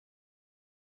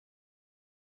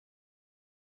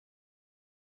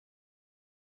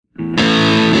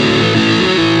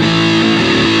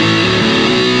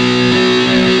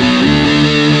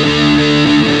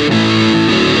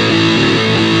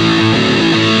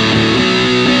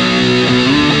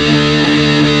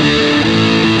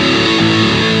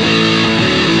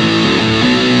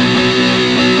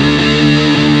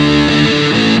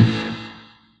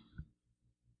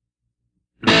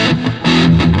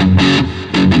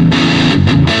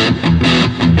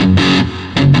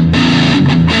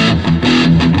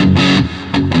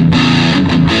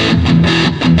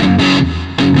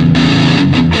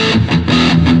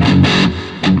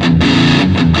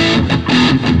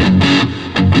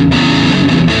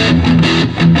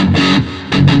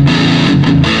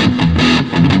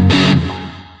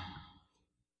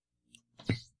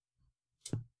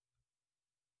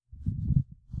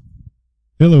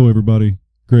Hello everybody,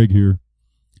 Greg here,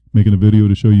 making a video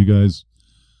to show you guys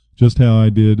just how I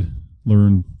did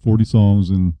learn 40 songs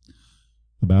in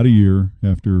about a year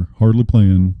after hardly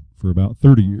playing for about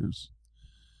 30 years.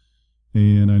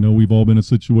 And I know we've all been in a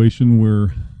situation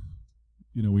where,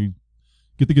 we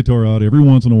get the guitar out every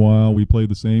once in a while, we play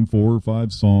the same 4 or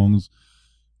 5 songs,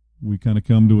 we kind of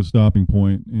come to a stopping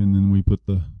point, and then we put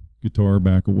the guitar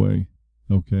back away,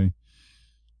 okay?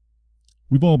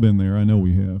 We've all been there, I know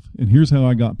we have. And here's how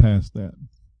I got past that.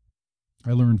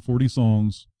 I learned 40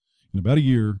 songs in about a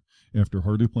year after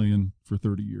hardly playing for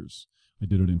 30 years. I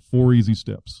did it in 4 easy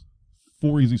steps.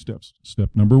 4 easy steps. Step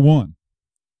number 1.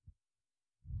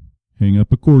 Hang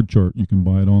up a chord chart. You can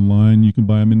buy it online. You can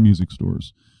buy them in music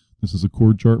stores. This is a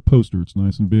chord chart poster. It's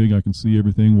nice and big. I can see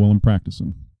everything while I'm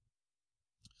practicing.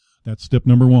 That's step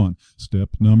number 1.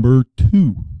 Step number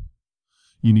 2.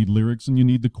 You need lyrics and you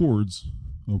need the chords.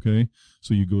 Okay,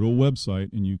 so you go to a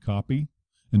website and you copy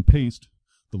and paste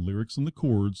the lyrics and the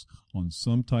chords on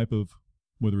some type of,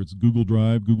 whether it's Google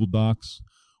Drive, Google Docs,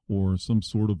 or some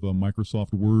sort of a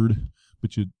Microsoft Word,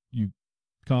 but you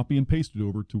copy and paste it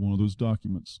over to one of those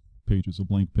documents, pages, a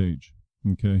blank page.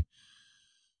 Okay,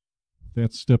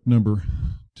 that's step number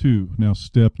 2. Now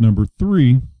step number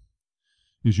 3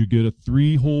 is you get a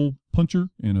 3-hole puncher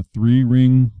and a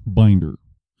 3-ring binder,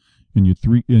 and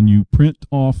you print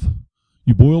off.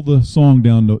 You boil the song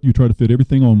down to, you try to fit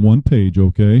everything on one page,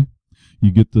 okay?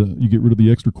 You get rid of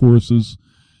the extra choruses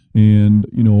and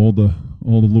all the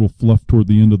little fluff toward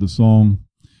the end of the song,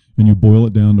 and you boil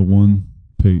it down to one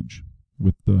page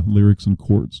with the lyrics and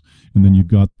chords. And then you've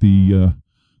got the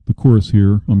chorus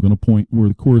here. I'm going to point where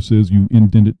the chorus is. You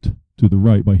indent it to the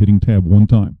right by hitting tab 1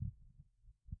 time.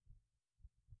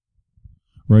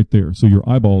 Right there. So your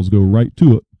eyeballs go right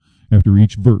to it after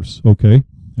each verse, okay?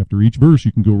 After each verse,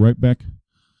 you can go right back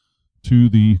to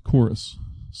the chorus.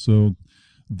 So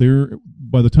there,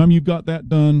 by the time you've got that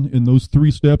done and those 3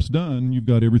 steps done, you've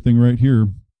got everything right here.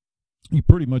 You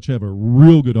pretty much have a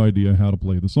real good idea how to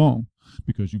play the song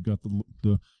because you've got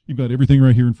you've got everything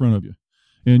right here in front of you.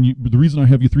 And the reason I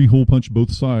have you 3-hole punch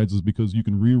both sides is because you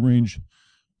can rearrange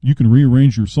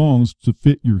your songs to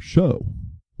fit your show,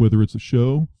 whether it's a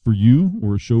show for you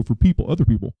or a show for other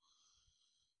people.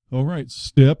 All right,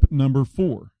 step number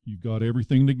 4. You've got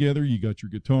everything together. You got your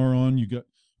guitar on.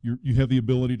 You have the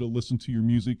ability to listen to your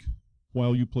music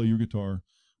while you play your guitar,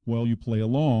 while you play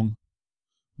along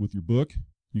with your book.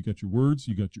 You got your words.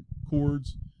 You got your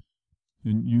chords,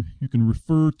 and you can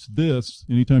refer to this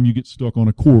anytime you get stuck on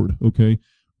a chord. Okay,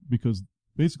 because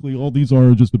basically all these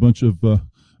are just a bunch of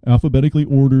alphabetically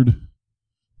ordered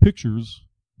pictures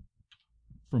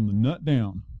from the nut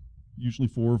down, usually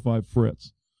 4 or 5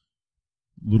 frets.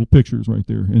 Little pictures right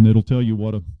there, and it'll tell you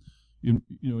what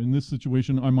in this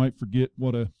situation I might forget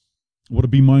what a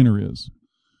B minor is.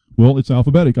 Well, it's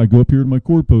alphabetic. I go up here to my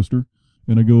chord poster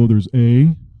and I go, there's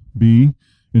A, B,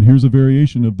 and here's a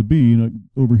variation of the B, and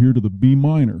I over here to the B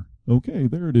minor. Okay,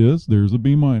 there it is. There's a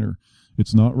B minor.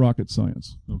 It's not rocket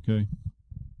science. Okay.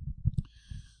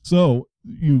 So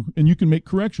you can make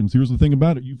corrections. Here's the thing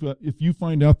about it. If you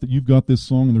find out that you've got this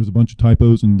song and there's a bunch of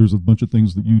typos and there's a bunch of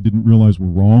things that you didn't realize were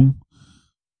wrong,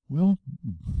 well,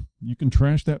 you can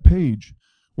trash that page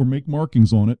or make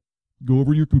markings on it. Go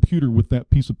over to your computer with that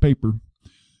piece of paper,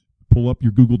 pull up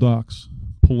your Google Docs,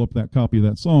 pull up that copy of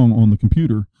that song on the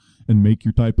computer, and make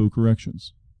your typo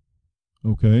corrections.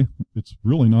 Okay? It's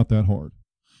really not that hard.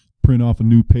 Print off a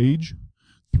new page,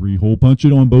 3-hole punch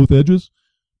it on both edges,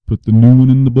 put the new one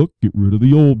in the book, get rid of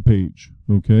the old page.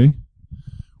 Okay?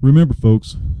 Remember,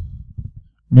 folks,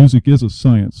 music is a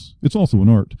science. It's also an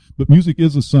art, but music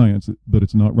is a science, but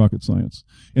it's not rocket science.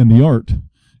 And the art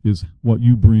is what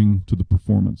you bring to the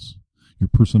performance. Your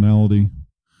personality,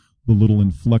 the little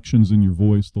inflections in your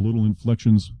voice, the little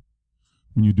inflections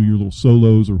when you do your little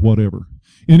solos or whatever.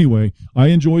 Anyway, I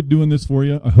enjoyed doing this for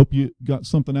you. I hope you got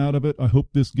something out of it. I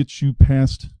hope this gets you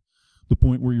past the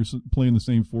point where you're playing the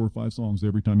same 4 or 5 songs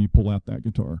every time you pull out that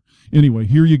guitar. Anyway,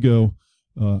 here you go.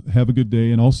 Have a good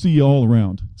day, and I'll see you all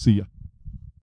around. See ya.